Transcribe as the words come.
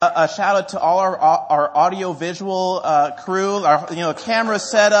a shout out to all our audio visual crew, our camera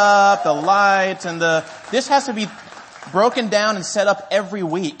setup, the lights, and this has to be broken down and set up every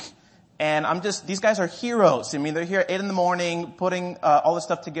week. And these guys are heroes. I mean, they're here at 8 a.m, putting all this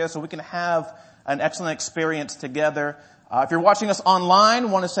stuff together so we can have an excellent experience together. If you're watching us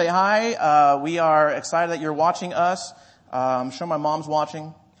online, want to say hi. We are excited that you're watching us. I'm sure my mom's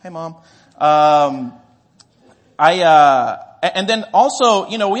watching. Hey, Mom. And then also,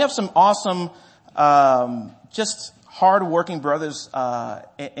 we have some awesome, just hard-working brothers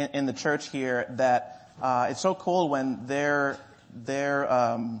in the church here that it's so cool when their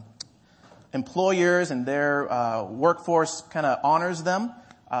employers and their workforce kind of honors them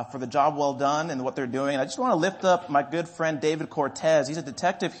for the job well done and what they're doing. And I just want to lift up my good friend David Cortez. He's a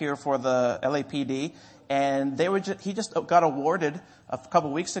detective here for the LAPD, and he just got awarded a couple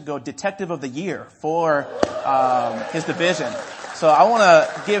of weeks ago Detective of the Year for his division. So I want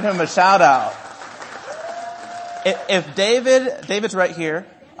to give him a shout out. If David's right here.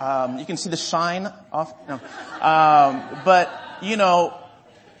 You can see the shine off. No. But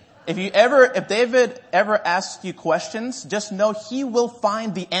if David ever asks you questions, just know he will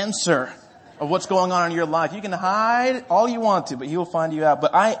find the answer of what's going on in your life. You can hide all you want to, but he will find you out.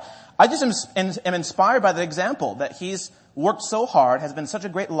 But I just am inspired by the example that he's worked so hard, has been such a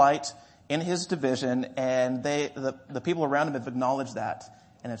great light in his division, and the people around him have acknowledged that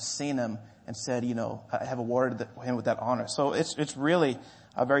and have seen him and said, have awarded him with that honor. So it's really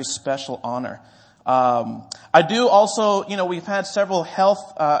a very special honor. I do also, we've had several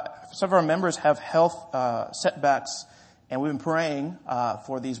of our members have health setbacks, and we've been praying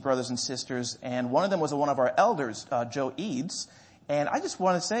for these brothers and sisters. And one of them was one of our elders, Joe Eads. And I just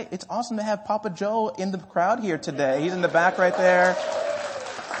want to say it's awesome to have Papa Joe in the crowd here today. He's in the back right there.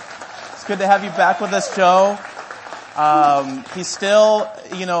 It's good to have you back with us, Joe. He's still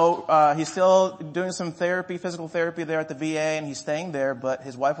doing some physical therapy there at the VA, and he's staying there, but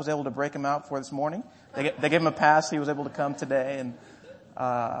his wife was able to break him out for this morning. They gave him a pass. He was able to come today, and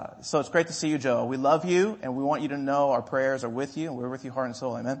so it's great to see you, Joe. We love you, and we want you to know our prayers are with you, and we're with you heart and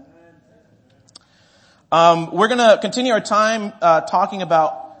soul. Amen. We're gonna continue our time talking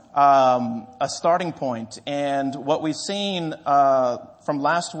about a starting point, and what we've seen from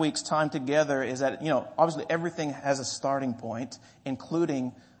last week's time together is that obviously everything has a starting point,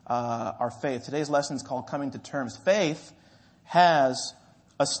 including our faith. Today's lesson is called Coming to Terms. Faith has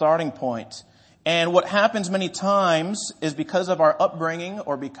a starting point, and what happens many times is because of our upbringing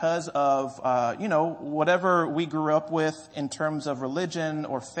or because of whatever we grew up with in terms of religion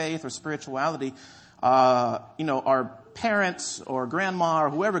or faith or spirituality. Our parents or grandma or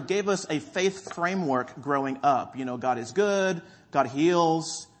whoever gave us a faith framework growing up. God is good, God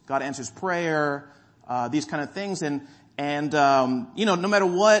heals, God answers prayer, these kind of things. And no matter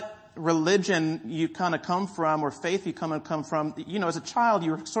what religion you kind of come from or faith you come from, as a child,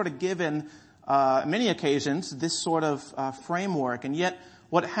 you're sort of given, many occasions, this sort of, framework. And yet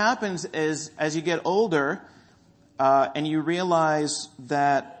what happens is as you get older, and you realize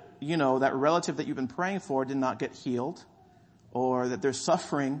that, that relative that you've been praying for did not get healed, or that there's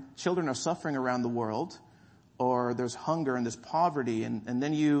suffering, children are suffering around the world, or there's hunger and there's poverty, and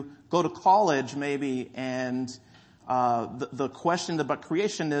then you go to college maybe, and the question about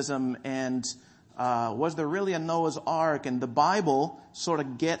creationism and was there really a Noah's Ark, and the Bible sort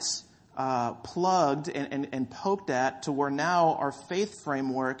of gets plugged and poked at to where now our faith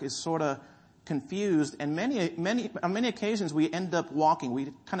framework is sort of confused, and on many occasions we end up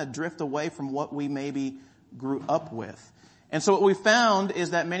we kind of drift away from what we maybe grew up with. And so what we found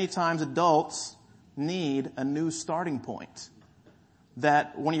is that many times adults need a new starting point.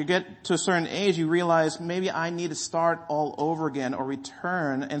 That when you get to a certain age, you realize maybe I need to start all over again or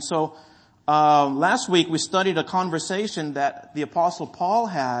return. And so last week we studied a conversation that the Apostle Paul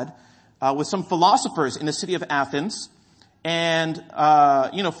had with some philosophers in the city of Athens. And,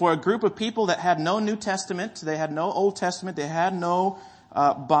 for a group of people that had no New Testament, they had no Old Testament, they had no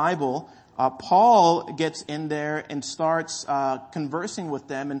Bible, Paul gets in there and starts conversing with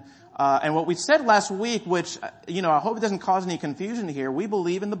them. And what we said last week, which, I hope it doesn't cause any confusion here, we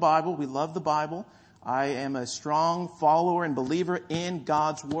believe in the Bible, we love the Bible. I am a strong follower and believer in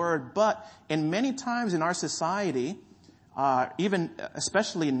God's Word. But in many times in our society,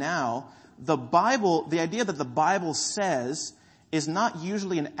 especially now, the idea that the Bible says is not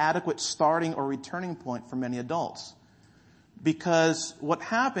usually an adequate starting or returning point for many adults. Because what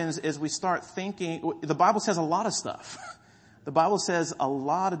happens is we start thinking, the Bible says a lot of stuff. The Bible says a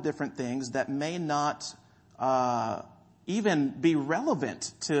lot of different things that may not even be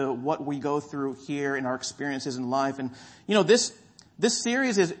relevant to what we go through here in our experiences in life. And, this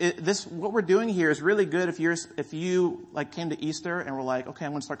series what we're doing here is really good if you like came to Easter and were like, okay,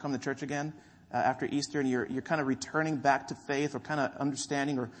 I'm going to start coming to church again after Easter, and you're kind of returning back to faith or kind of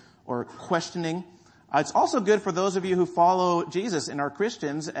understanding or questioning. It's also good for those of you who follow Jesus and are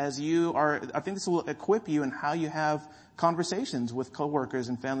Christians, I think this will equip you in how you have conversations with coworkers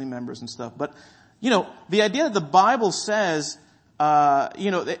and family members and stuff. But, the idea that the Bible says,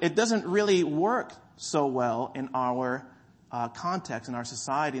 it doesn't really work so well in our context, in our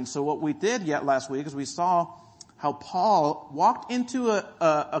society. And so what we did last week is we saw how Paul walked into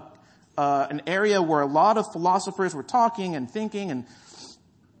an area where a lot of philosophers were talking and thinking, and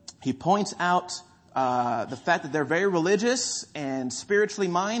he points out the fact that they're very religious and spiritually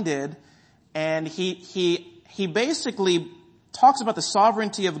minded, and he basically talks about the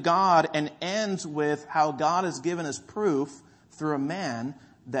sovereignty of God and ends with how God has given us proof through a man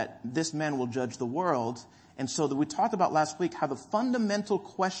that this man will judge the world. And so we talked about last week how the fundamental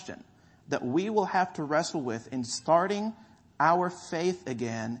question that we will have to wrestle with in starting our faith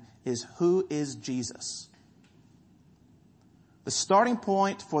again is, who is Jesus? The starting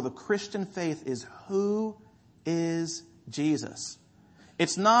point for the Christian faith is, who is Jesus?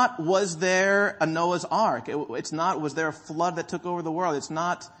 It's not, was there a Noah's Ark? It's not, was there a flood that took over the world? It's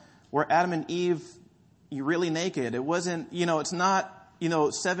not, were Adam and Eve really naked? It wasn't, it's not,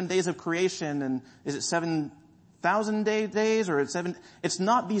 7 days of creation, and is it 7,000 days or it's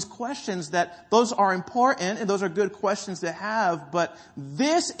not these questions those are important and those are good questions to have, but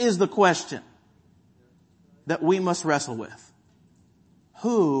this is the question that we must wrestle with.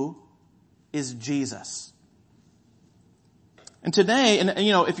 Who is Jesus? And today,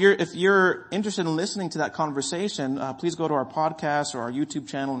 if you're interested in listening to that conversation, please go to our podcast or our YouTube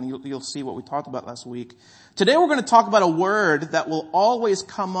channel and you'll see what we talked about last week. Today we're going to talk about a word that will always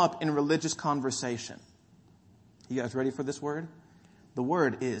come up in religious conversation. You guys ready for this word? The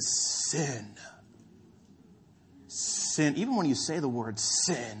word is sin. Sin. Even when you say the word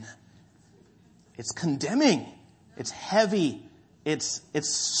sin, it's condemning. It's heavy. It's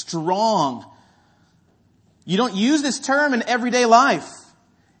strong. You don't use this term in everyday life.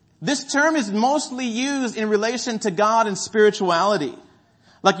 This term is mostly used in relation to God and spirituality.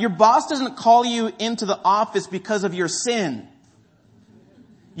 Like, your boss doesn't call you into the office because of your sin.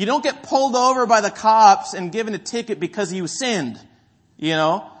 You don't get pulled over by the cops and given a ticket because you sinned.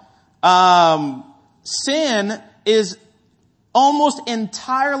 Sin is almost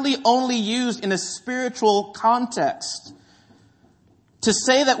entirely only used in a spiritual context. To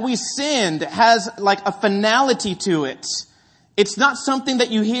say that we sinned has like a finality to it. It's not something that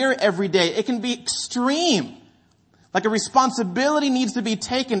you hear every day. It can be extreme. Like, a responsibility needs to be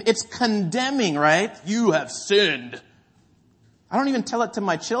taken. It's condemning, right? You have sinned. I don't even tell it to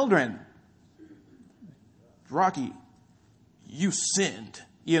my children. Rocky, you sinned.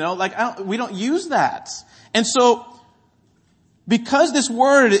 We don't use that. And so, because this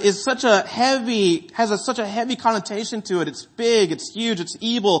word is such a heavy connotation to it, it's big, it's huge, it's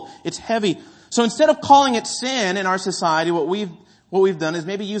evil, it's heavy. So instead of calling it sin in our society, what we've done is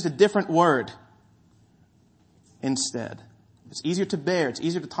maybe use a different word instead. It's easier to bear, it's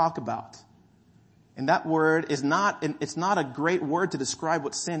easier to talk about. And that word it's not a great word to describe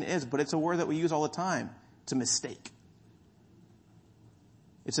what sin is, but it's a word that we use all the time. It's a mistake.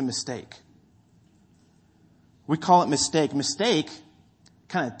 It's a mistake. We call it mistake. Mistake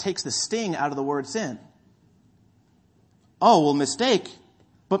kind of takes the sting out of the word sin. Oh, well, mistake.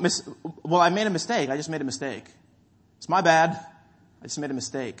 I made a mistake. I just made a mistake. It's my bad. I just made a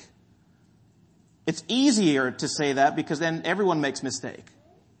mistake. It's easier to say that because then everyone makes mistake.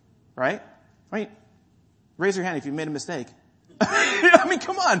 Right? Raise your hand if you made a mistake.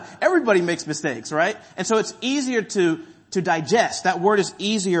 Come on. Everybody makes mistakes, right? And so it's easier to digest. That word is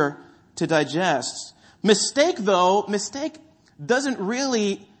easier to digest. Mistake doesn't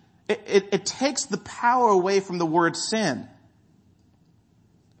really, it takes the power away from the word sin.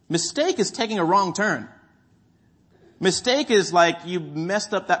 Mistake is taking a wrong turn. Mistake is like you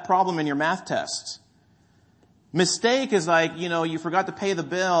messed up that problem in your math test. Mistake is like, you forgot to pay the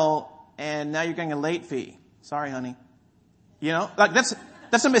bill and now you're getting a late fee. Sorry, honey. That's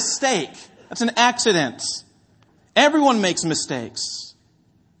a mistake. That's an accident. Everyone makes mistakes.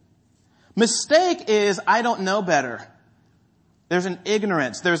 Mistake is, I don't know better. There's an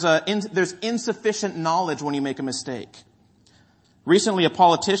ignorance. There's insufficient knowledge when you make a mistake. Recently, a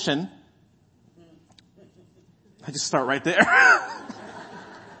politician, I just start right there.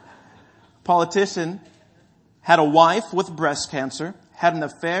 Politician had a wife with breast cancer, had an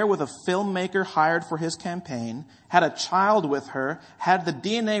affair with a filmmaker hired for his campaign, had a child with her, had the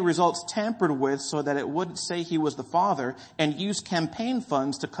DNA results tampered with so that it wouldn't say he was the father, and used campaign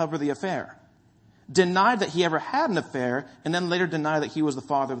funds to cover the affair. Denied that he ever had an affair, and then later denied that he was the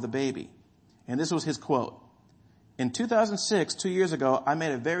father of the baby. And this was his quote. In 2006, 2 years ago, I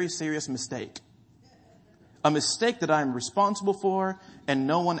made a very serious mistake. A mistake that I am responsible for and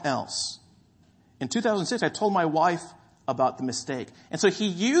no one else. In 2006, I told my wife about the mistake. And so he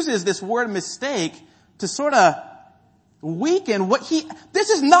uses this word mistake to sort of weaken this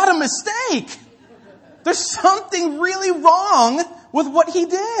is not a mistake. There's something really wrong with what he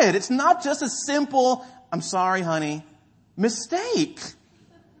did. It's not just a simple, I'm sorry, honey, mistake.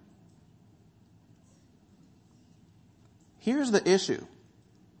 Here's the issue.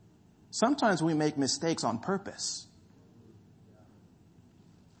 Sometimes we make mistakes on purpose.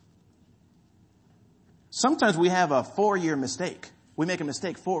 Sometimes we have a 4-year mistake. We make a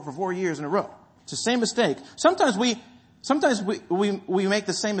mistake for 4 years in a row. It's the same mistake. Sometimes we make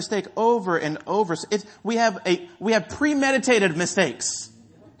the same mistake over and over. We have premeditated mistakes.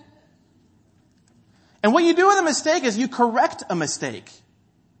 And what you do with a mistake is you correct a mistake.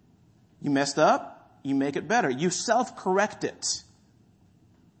 You messed up, you make it better. You self-correct it.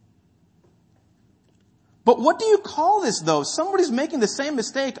 But what do you call this, though? Somebody's making the same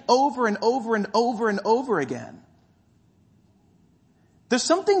mistake over and over and over and over again. There's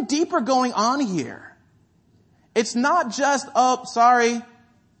something deeper going on here. It's not just, oh, sorry.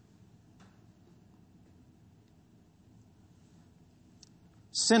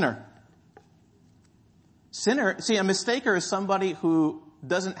 Sinner. See, a mistaker is somebody who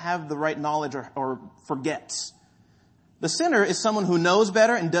doesn't have the right knowledge or forgets. The sinner is someone who knows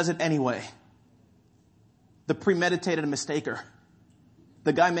better and does it anyway. The premeditated mistaker.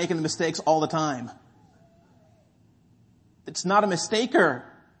 The guy making the mistakes all the time. It's not a mistaker.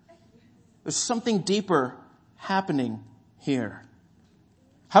 There's something deeper happening here.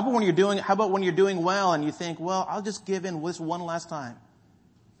 How about when you're doing well and you think, well, I'll just give in this one last time.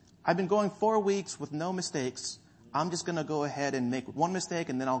 I've been going 4 weeks with no mistakes. I'm just going to go ahead and make one mistake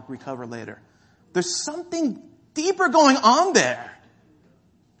and then I'll recover later. There's something deeper going on there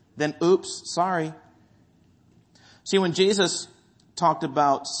than, oops, sorry. See, when Jesus talked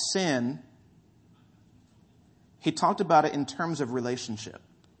about sin, he talked about it in terms of relationship.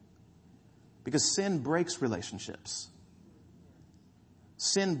 Because sin breaks relationships.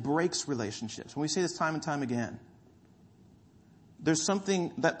 Sin breaks relationships. And we say this time and time again. There's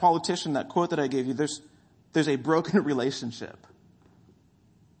something, that politician, that quote that I gave you, there's a broken relationship.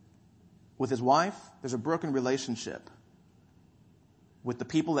 With his wife, there's a broken relationship. With the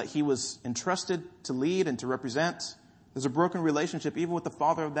people that he was entrusted to lead and to represent, there's a broken relationship even with the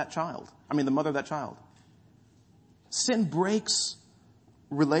mother of that child. Sin breaks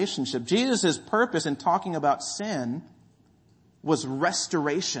relationship. Jesus' purpose in talking about sin was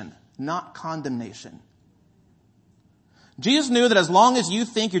restoration, not condemnation. Jesus knew that as long as you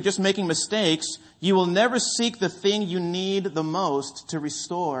think you're just making mistakes, you will never seek the thing you need the most to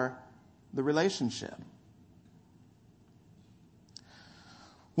restore the relationship.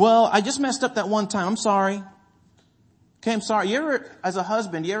 Well, I just messed up that one time. I'm sorry. Okay, I'm sorry. As a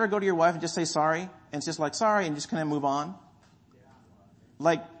husband, you ever go to your wife and just say sorry? And it's just like, sorry, and just kind of move on?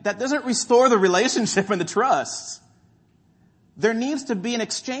 Like, that doesn't restore the relationship and the trust. There needs to be an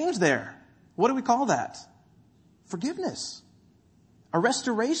exchange there. What do we call that? Forgiveness. A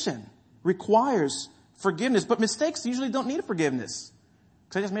restoration requires forgiveness. But mistakes usually don't need forgiveness.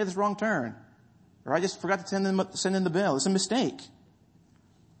 Because I just made this wrong turn. Or I just forgot to send in the bill. It's a mistake.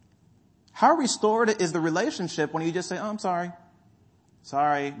 How restored is the relationship when you just say, oh, I'm sorry.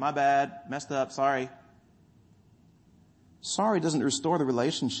 Sorry, my bad, messed up, sorry. Sorry doesn't restore the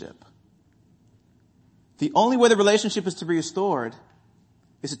relationship. The only way the relationship is to be restored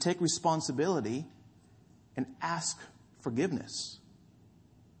is to take responsibility and ask forgiveness.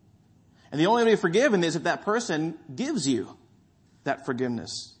 And the only way to be forgiven is if that person gives you that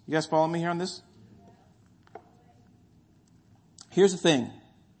forgiveness. You guys follow me here on this? Here's the thing.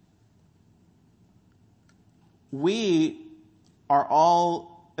 We are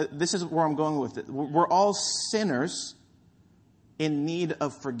all, this is where I'm going with it. We're all sinners in need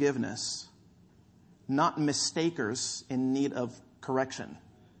of forgiveness, not mistakers in need of correction.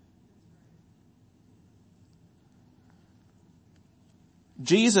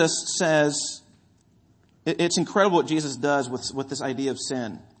 Jesus says, it's incredible what Jesus does with this idea of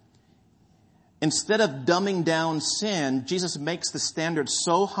sin. Instead of dumbing down sin, Jesus makes the standard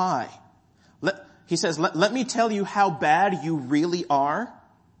so high. He says, let me tell you how bad you really are.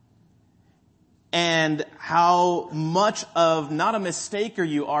 and how much of not a mistaker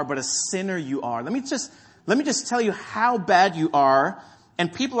you are, but a sinner you are. Let me just tell you how bad you are.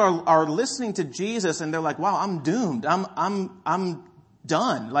 And people are listening to Jesus and they're like, wow, I'm doomed. I'm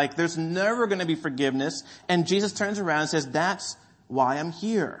done. Like there's never going to be forgiveness. And Jesus turns around and says, that's why I'm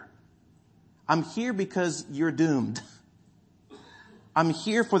here. I'm here because you're doomed. I'm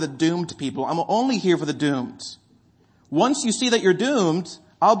here for the doomed people. I'm only here for the doomed. Once you see that you're doomed,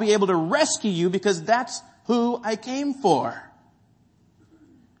 I'll be able to rescue you because that's who I came for.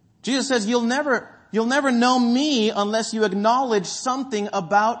 Jesus says, you'll never know me unless you acknowledge something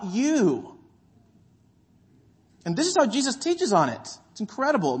about you. And this is how Jesus teaches on it. It's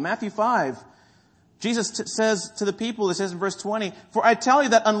incredible. Matthew 5. Jesus says to the people, it says in verse 20, for I tell you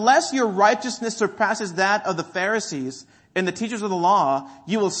that unless your righteousness surpasses that of the Pharisees and the teachers of the law,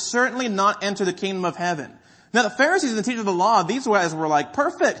 you will certainly not enter the kingdom of heaven. Now the Pharisees and the teachers of the law, these guys were like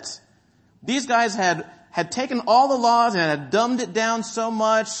perfect. These guys had taken all the laws and had dumbed it down so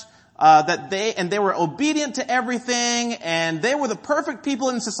much that they were obedient to everything, and they were the perfect people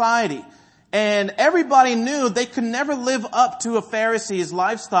in society. And everybody knew they could never live up to a Pharisee's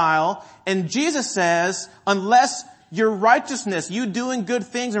lifestyle. And Jesus says, unless your righteousness, you doing good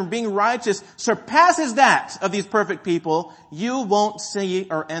things and being righteous, surpasses that of these perfect people, you won't see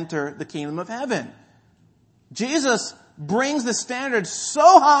or enter the kingdom of heaven. Jesus brings the standard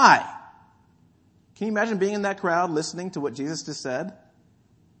so high. Can you imagine being in that crowd listening to what Jesus just said?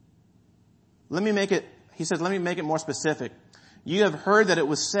 He says, let me make it more specific. You have heard that it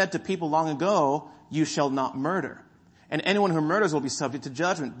was said to people long ago, you shall not murder. And anyone who murders will be subject to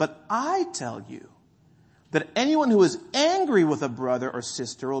judgment. But I tell you that anyone who is angry with a brother or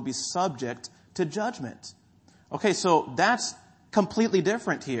sister will be subject to judgment. Okay, so that's completely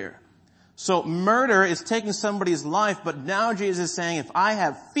different here. So murder is taking somebody's life, but now Jesus is saying if I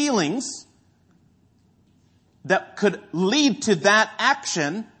have feelings that could lead to that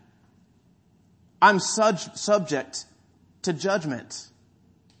action, I'm subject to judgment.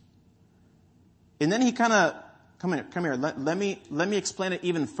 And then he kind of, come here, let me explain it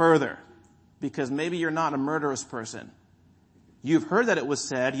even further, because maybe you're not a murderous person. You've heard that it was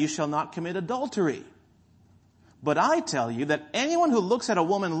said, you shall not commit adultery. But I tell you that anyone who looks at a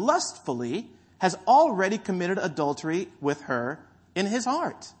woman lustfully has already committed adultery with her in his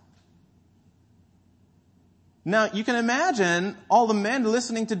heart. Now, you can imagine all the men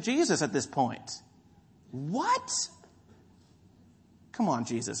listening to Jesus at this point. What? Come on,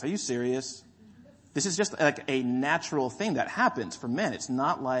 Jesus, are you serious? This is just like a natural thing that happens for men. It's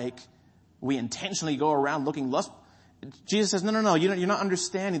not like we intentionally go around looking lustful. Jesus says, no, you're not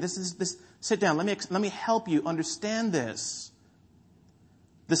understanding. This. Sit down. Let me help you understand this.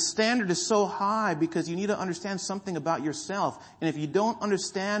 The standard is so high because you need to understand something about yourself. And if you don't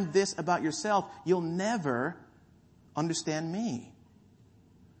understand this about yourself, you'll never understand me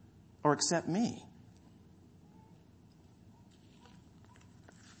or accept me.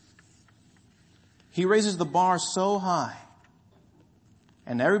 He raises the bar so high.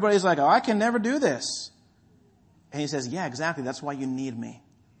 And everybody's like, oh, I can never do this. And he says, yeah, exactly. That's why you need me.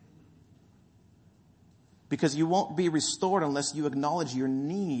 Because you won't be restored unless you acknowledge your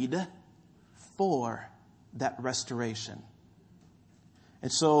need for that restoration.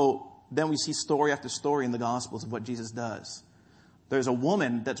 And so then we see story after story in the Gospels of what Jesus does. There's a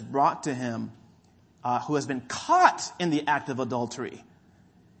woman that's brought to him who has been caught in the act of adultery.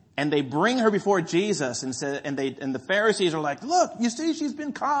 And they bring her before Jesus and the Pharisees are like, look, you see, she's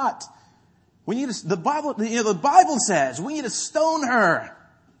been caught. The Bible says we need to stone her.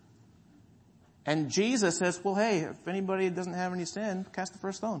 And Jesus says, well, hey, if anybody doesn't have any sin, cast the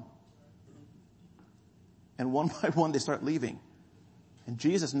first stone. And one by one they start leaving. And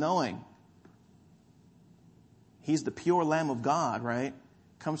Jesus, knowing he's the pure Lamb of God, right,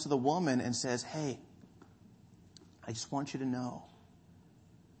 comes to the woman and says, hey, I just want you to know,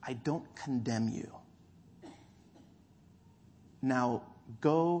 I don't condemn you. Now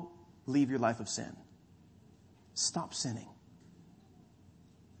go leave your life of sin. Stop sinning.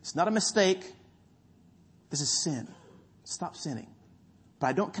 It's not a mistake. This is sin. Stop sinning. But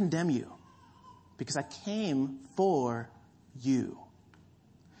I don't condemn you because I came for you.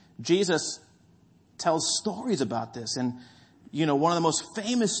 Jesus tells stories about this. And, one of the most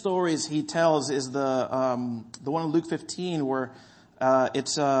famous stories he tells is the one in Luke 15 where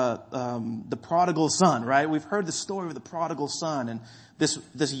it's the prodigal son, right? We've heard the story of the prodigal son. And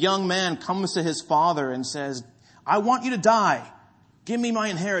this young man comes to his father and says, I want you to die. Give me my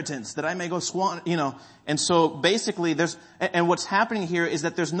inheritance that I may go squander, And so basically and what's happening here is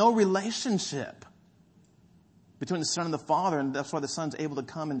that there's no relationship between the son and the father, and that's why the son's able to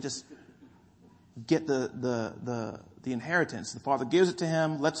come and just get the inheritance. The father gives it to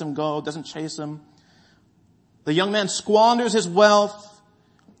him, lets him go, doesn't chase him. The young man squanders his wealth,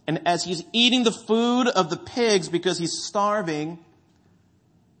 and as he's eating the food of the pigs because he's starving,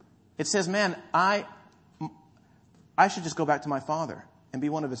 it says, man, I should just go back to my father and be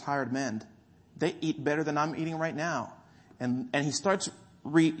one of his hired men. They eat better than I'm eating right now. And he starts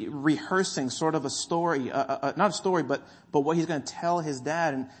rehearsing sort of a story, not a story, but what he's going to tell his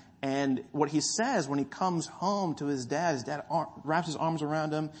dad. And what he says when he comes home to his dad wraps his arms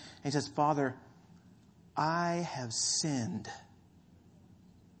around him and he says, Father, I have sinned.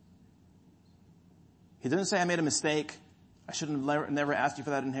 He doesn't say I made a mistake. I should have never asked you for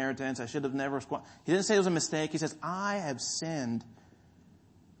that inheritance. I should have never. He didn't say it was a mistake. He says, I have sinned.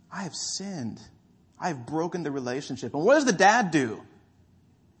 I have sinned. I have broken the relationship. And what does the dad do?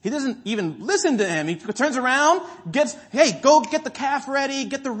 He doesn't even listen to him. He turns around, hey, go get the calf ready,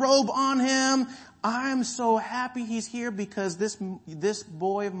 get the robe on him. I'm so happy he's here because this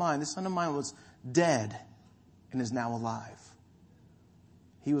boy of mine, this son of mine was dead and is now alive.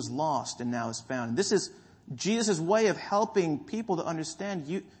 He was lost and now is found. And this is Jesus' way of helping people to understand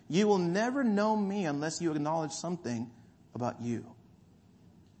you will never know me unless you acknowledge something about you.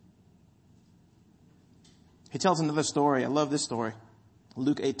 He tells another story. I love this story.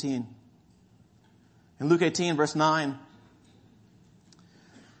 Luke 18. In Luke 18, verse 9, it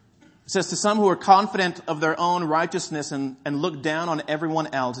says, to some who are confident of their own righteousness and look down on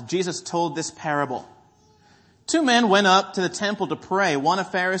everyone else, Jesus told this parable. 2 men went up to the temple to pray, one a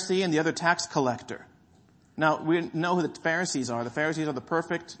Pharisee and the other tax collector. Now, we know who the Pharisees are. The Pharisees are the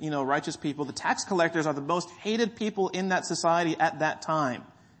perfect, righteous people. The tax collectors are the most hated people in that society at that time.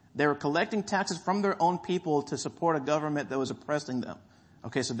 They were collecting taxes from their own people to support a government that was oppressing them.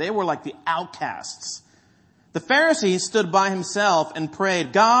 Okay, so they were like the outcasts. The Pharisee stood by himself and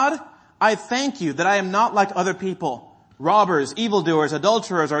prayed, God, I thank you that I am not like other people, robbers, evildoers,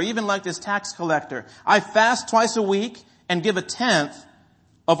 adulterers, or even like this tax collector. I fast twice a week and give 1/10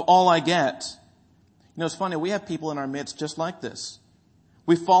 of all I get. It's funny, we have people in our midst just like this.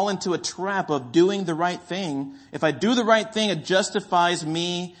 We fall into a trap of doing the right thing. If I do the right thing, it justifies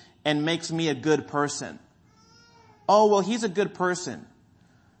me and makes me a good person. Oh, well, he's a good person.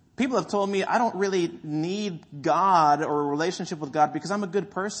 People have told me I don't really need God or a relationship with God because I'm a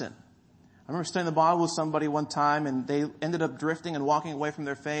good person. I remember studying the Bible with somebody one time and they ended up drifting and walking away from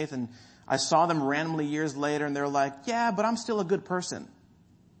their faith, and I saw them randomly years later and they're like, yeah, but I'm still a good person.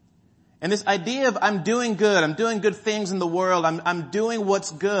 And this idea of I'm doing good things in the world, I'm doing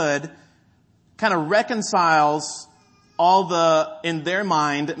what's good, kind of reconciles all the, in their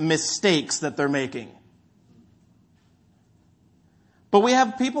mind, mistakes that they're making. But we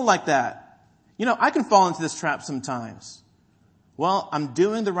have people like that. I can fall into this trap sometimes. Well, I'm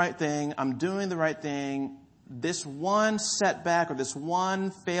doing the right thing. This one setback or this one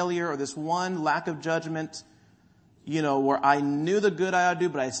failure or this one lack of judgment, where I knew the good I ought to do,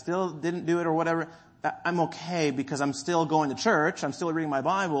 but I still didn't do it or whatever, I'm okay because I'm still going to church, I'm still reading my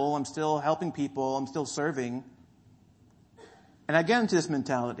Bible, I'm still helping people, I'm still serving. And I get into this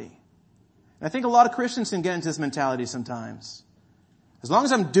mentality. And I think a lot of Christians can get into this mentality sometimes. As long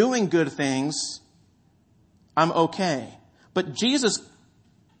as I'm doing good things, I'm okay. But Jesus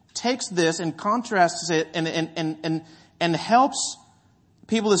takes this and contrasts it and helps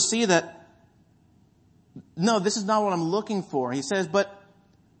people to see that, no, this is not what I'm looking for. He says, but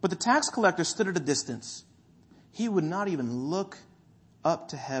the tax collector stood at a distance. He would not even look up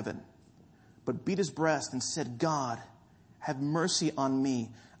to heaven, but beat his breast and said, God, have mercy on me,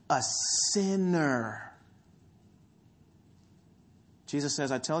 a sinner. Jesus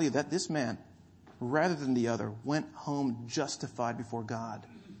says, I tell you that this man, rather than the other, went home justified before God.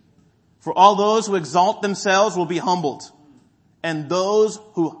 For all those who exalt themselves will be humbled, and those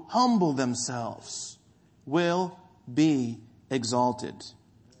who humble themselves will be exalted.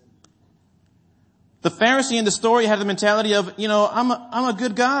 The Pharisee in the story had the mentality of, I'm a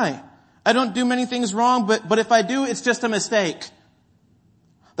good guy. I don't do many things wrong, but if I do, it's just a mistake.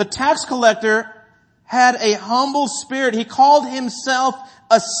 The tax collector had a humble spirit. He called himself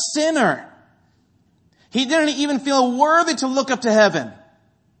a sinner. He didn't even feel worthy to look up to heaven.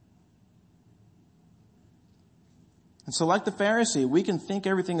 And so like the Pharisee, we can think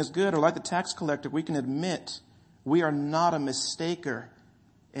everything is good, or like the tax collector, we can admit we are not a mistaker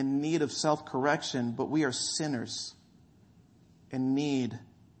in need of self-correction, but we are sinners in need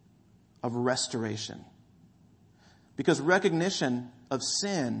of restoration. Because recognition of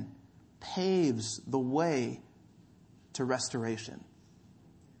sin paves the way to restoration.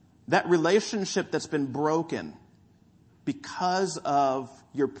 That relationship that's been broken, because of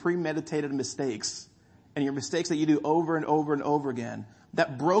your premeditated mistakes and your mistakes that you do over and over and over again,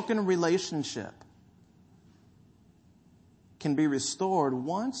 that broken relationship can be restored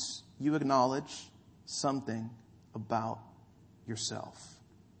once you acknowledge something about yourself.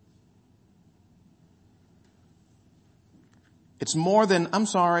 It's more than, I'm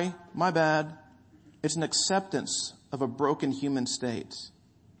sorry, my bad. It's an acceptance of a broken human state.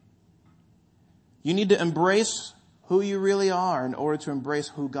 You need to embrace who you really are in order to embrace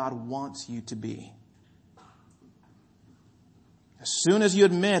who God wants you to be. As soon as you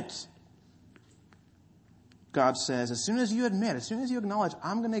admit, God says, as soon as you acknowledge,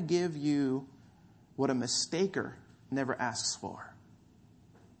 I'm going to give you what a mistaker never asks for.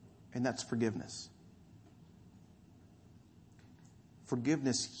 And that's forgiveness.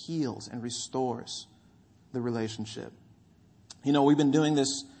 Forgiveness heals and restores the relationship. You know, we've been doing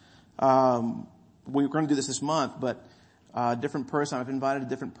this, we're going to do this month, but a different person, I've invited a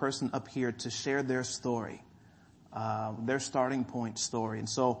different person up here to share their story, their starting point story. And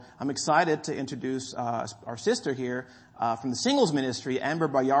so I'm excited to introduce our sister here from the singles ministry. Amber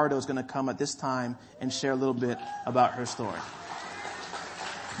Bayardo is going to come at this time and share a little bit about her story.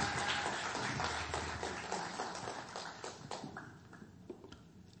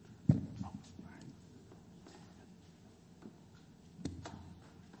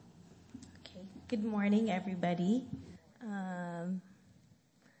 Good morning, everybody.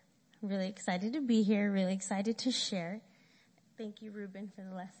 Really excited to be here, really excited to share. Thank you, Ruben, for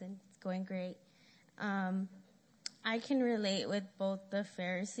the lesson. It's going great. I can relate with both the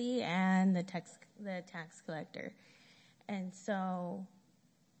Pharisee and the tax collector. And so,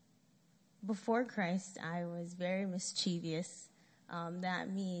 before Christ, I was very mischievous. That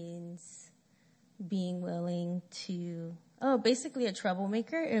means being willing to basically a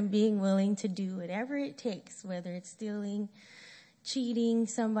troublemaker and being willing to do whatever it takes, whether it's stealing, cheating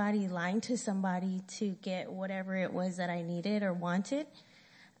somebody, lying to somebody to get whatever it was that I needed or wanted.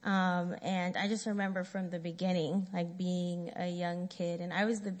 And I just remember from the beginning, like being a young kid, and I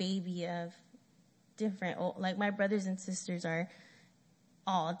was the baby of like my brothers and sisters are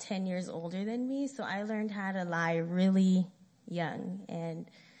all 10 years older than me, so I learned how to lie really young, and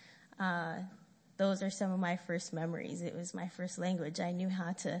those are some of my first memories. It was my first language. I knew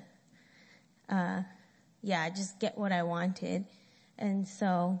how to, just get what I wanted. And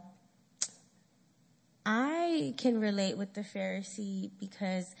so I can relate with the Pharisee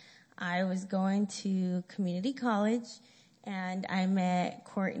because I was going to community college and I met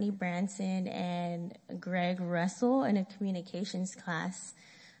Courtney Branson and Greg Russell in a communications class.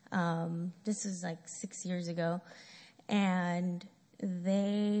 This was like 6 years ago. And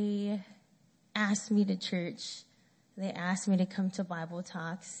they asked me to church. They asked me to come to Bible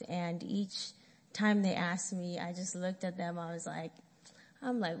talks, and each time they asked me, I just looked at them. I was like,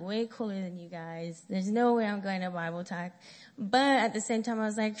 I'm like way cooler than you guys. There's no way I'm going to Bible talk. But at the same time, I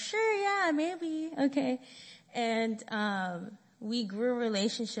was like, sure, yeah, maybe, okay. And we grew a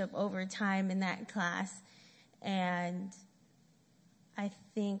relationship over time in that class, and I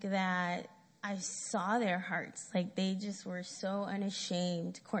think that I saw their hearts. Like, they just were so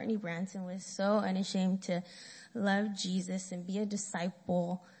unashamed. Courtney Branson was so unashamed to love Jesus and be a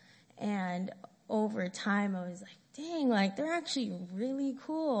disciple. And over time, I was like, dang, like, they're actually really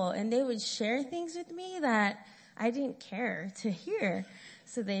cool. And they would share things with me that I didn't care to hear.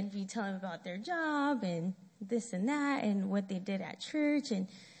 So they'd be telling me about their job and this and that and what they did at church. And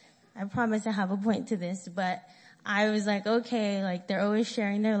I promise I have a point to this, but I was like, okay, like, they're always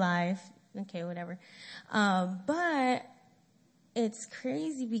sharing their life. Okay, whatever. But it's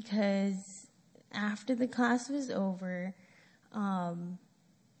crazy because after the class was over, I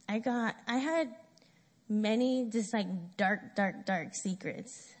had many just like dark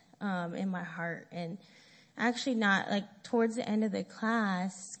secrets, in my heart. And actually not like towards the end of the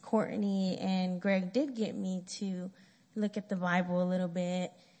class, Courtney and Greg did get me to look at the Bible a little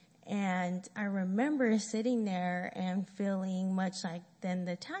bit. And I remember sitting there and feeling much like then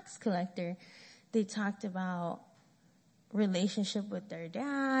the tax collector. They talked about relationship with their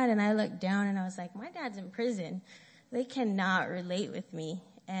dad, and I looked down and I was like, my dad's in prison. They cannot relate with me.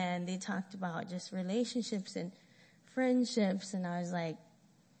 And they talked about just relationships and friendships, and I was like,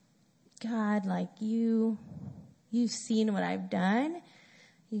 God, like you've seen what I've done.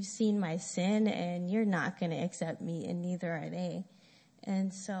 You've seen my sin, and you're not going to accept me, and neither are they.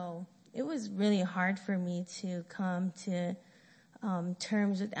 And so it was really hard for me to come to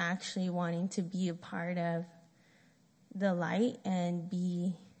terms with actually wanting to be a part of the light and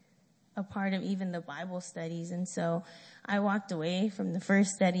be a part of even the Bible studies. And so I walked away from the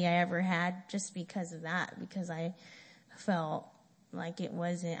first study I ever had just because of that, because I felt like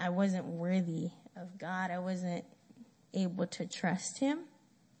I wasn't worthy of God. I wasn't able to trust him.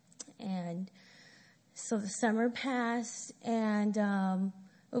 And so the summer passed, and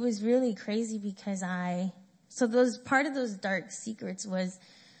it was really crazy because part of those dark secrets was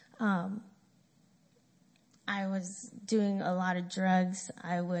I was doing a lot of drugs.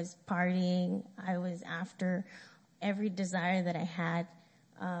 I was partying. I was after every desire that I had.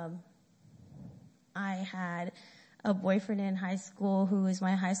 I had a boyfriend in high school who was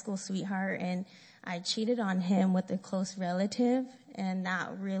my high school sweetheart, and I cheated on him with a close relative, and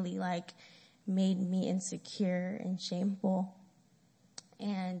that really made me insecure and shameful.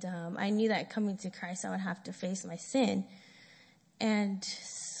 And I knew that coming to Christ, I would have to face my sin. And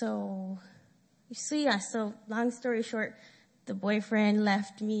so long story short, the boyfriend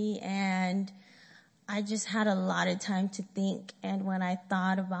left me, and I just had a lot of time to think. And when I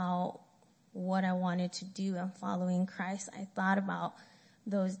thought about what I wanted to do and following Christ, I thought about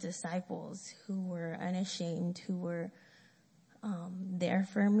those disciples who were unashamed, who were there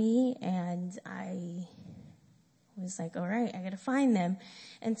for me, and I was like, all right, I gotta find them.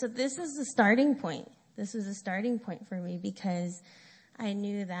 And so this is the starting point. This was a starting point for me because I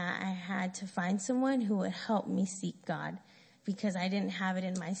knew that I had to find someone who would help me seek God, because I didn't have it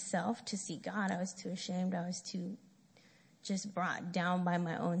in myself to seek God. I was too ashamed. I was too just brought down by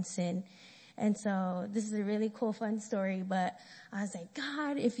my own sin. And so this is a really cool, fun story, but I was like,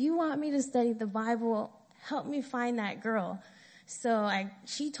 God, if you want me to study the Bible, help me find that girl. So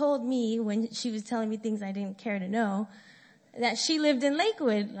she told me when she was telling me things I didn't care to know that she lived in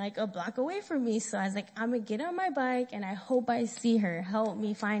Lakewood, like a block away from me. So I was like, I'm going to get on my bike and I hope I see her. Help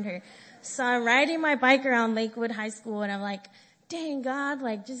me find her. So I'm riding my bike around Lakewood High School, and I'm like, dang God,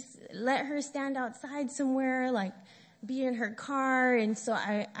 just let her stand outside somewhere, be in her car. And so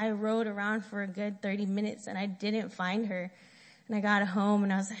I rode around for a good 30 minutes and I didn't find her. And I got home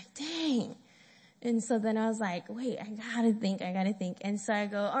and I was like, dang. And so then I was like, wait, I gotta think. And so I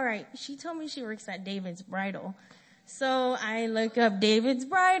go, all right, she told me she works at David's Bridal. So I look up David's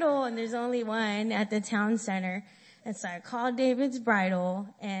Bridal, and there's only one at the town center. And so I called David's Bridal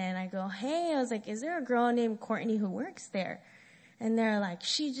and I go, hey, I was like, is there a girl named Courtney who works there? And they're like,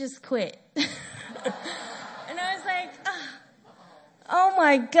 she just quit. And I was like, oh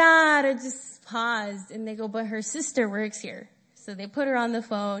my God. I just paused, and they go, but her sister works here. So they put her on the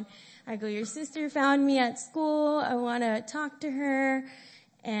phone. I go, your sister found me at school. I want to talk to her.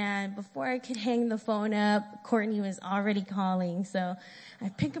 And before I could hang the phone up, Courtney was already calling. So I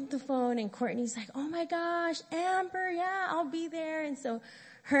pick up the phone, and Courtney's like, oh my gosh, Amber, yeah, I'll be there. And so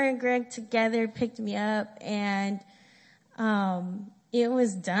her and Greg together picked me up, and it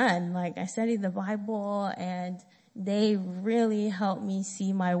was done. I studied the Bible, and they really helped me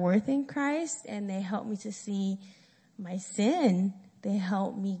see my worth in Christ, and they helped me to see my sin. They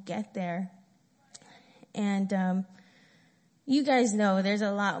helped me get there. And you guys know there's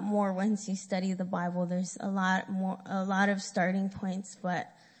a lot more once you study the Bible. There's a lot of starting points,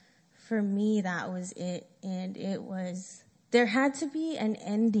 but for me that was it. And there had to be an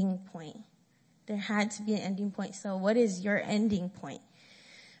ending point. So what is your ending point?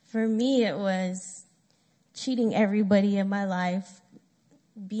 For me, it was cheating everybody in my life,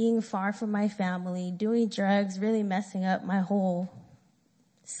 being far from my family, doing drugs, really messing up my whole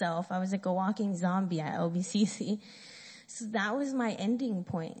self. I was like a walking zombie at LBCC. So that was my ending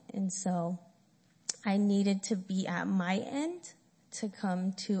point. And so I needed to be at my end to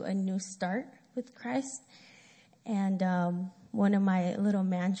come to a new start with Christ. And one of my little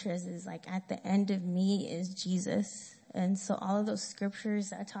mantras is at the end of me is Jesus. And so all of those scriptures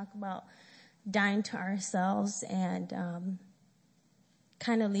that talk about dying to ourselves and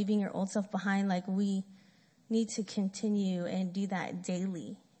kind of leaving your old self behind, we need to continue and do that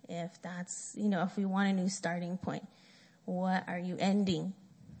daily. If that's, if we want a new starting point, what are you ending?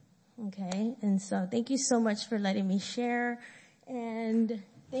 Okay. And so thank you so much for letting me share, and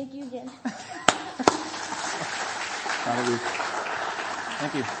thank you again.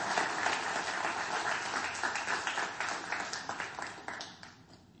 Thank you.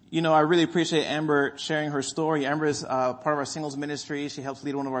 I really appreciate Amber sharing her story. Amber is part of our singles ministry. She helps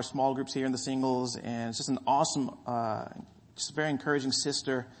lead one of our small groups here in the singles, and it's just an awesome, just a very encouraging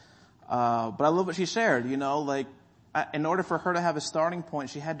sister. But I love what she shared, in order for her to have a starting point,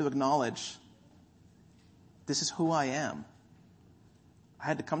 she had to acknowledge, this is who I am. I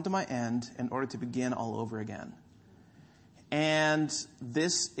had to come to my end in order to begin all over again. And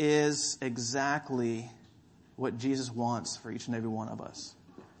this is exactly what Jesus wants for each and every one of us.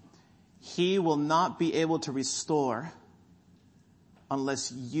 He will not be able to restore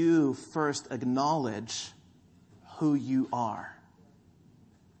unless you first acknowledge who you are.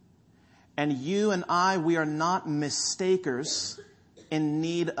 And you and I, we are not mistakers in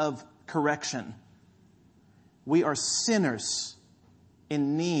need of correction. We are sinners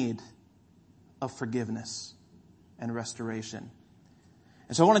in need of forgiveness and restoration.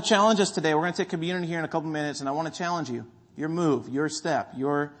 And so I want to challenge us today. We're going to take communion here in a couple minutes, and I want to challenge you. Your move, your step,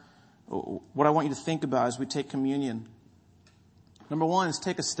 what I want you to think about as we take communion. Number one is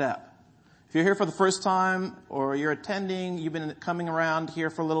take a step. If you're here for the first time or you're attending, you've been coming around here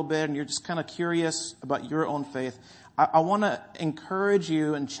for a little bit and you're just kind of curious about your own faith, I want to encourage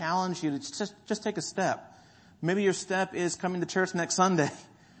you and challenge you to just take a step. Maybe your step is coming to church next Sunday.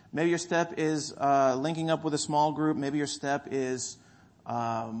 Maybe your step is linking up with a small group. Maybe your step is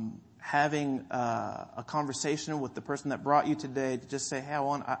having a conversation with the person that brought you today to just say, hey,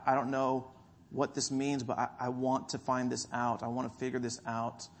 I don't know what this means, but I want to find this out. I want to figure this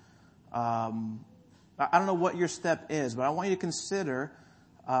out. I don't know what your step is, but I want you to consider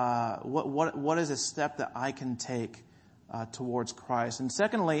what is a step that I can take towards Christ. And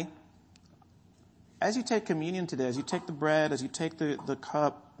secondly, as you take communion today, as you take the bread, as you take the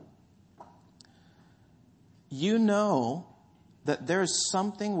cup, you know that there is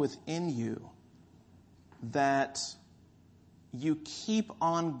something within you that you keep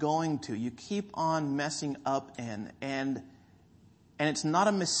on going to, you keep on messing up in, and it's not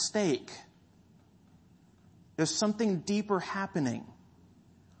a mistake. There's something deeper happening.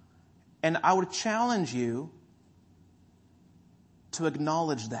 And I would challenge you to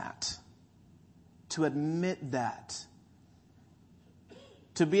acknowledge that, to admit that,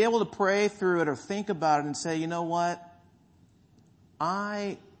 to be able to pray through it or think about it and say, you know what?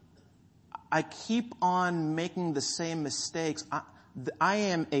 I keep on making the same mistakes. I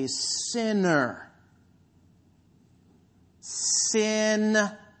am a sinner.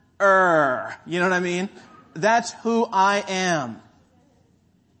 Sinner. You know what I mean? That's who I am.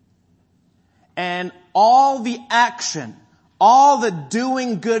 And all the action, all the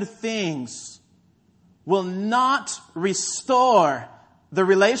doing good things will not restore the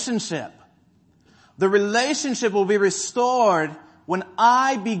relationship. The relationship will be restored when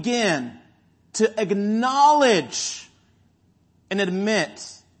I begin to acknowledge and admit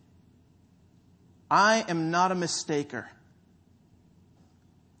I am not a mistaker.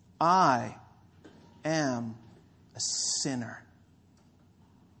 I am a sinner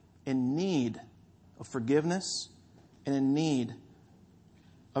in need of forgiveness and in need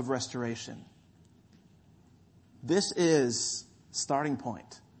of restoration. This is a starting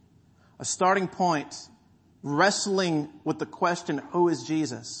point. A starting point wrestling with the question, who is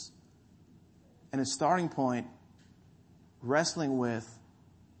Jesus? And a starting point wrestling with,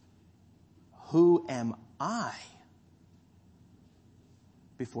 who am I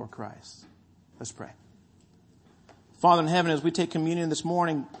before Christ? Let's pray. Father in heaven, as we take communion this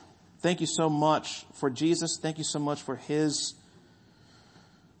morning, thank you so much for Jesus. Thank you so much for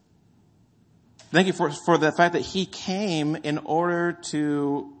thank you for the fact that he came in order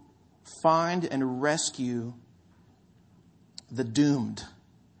to find and rescue the doomed.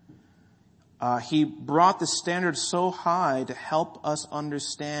 He brought the standard so high to help us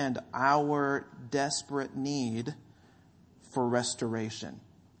understand our desperate need for restoration.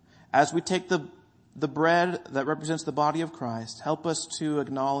 As we take the bread that represents the body of Christ, help us to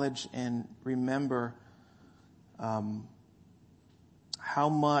acknowledge and remember how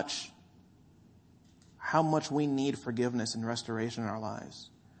much we need forgiveness and restoration in our lives.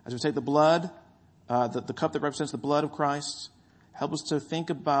 As we take the blood, the cup that represents the blood of Christ, help us to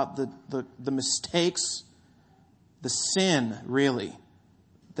think about the mistakes, the sin, really,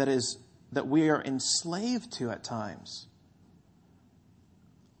 that we are enslaved to at times,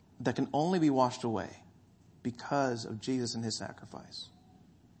 that can only be washed away because of Jesus and his sacrifice.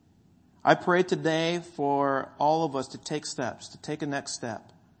 I pray today for all of us to take steps, to take a next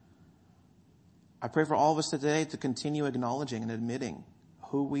step. I pray for all of us today to continue acknowledging and admitting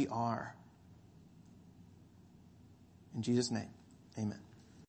who we are. In Jesus' name, amen.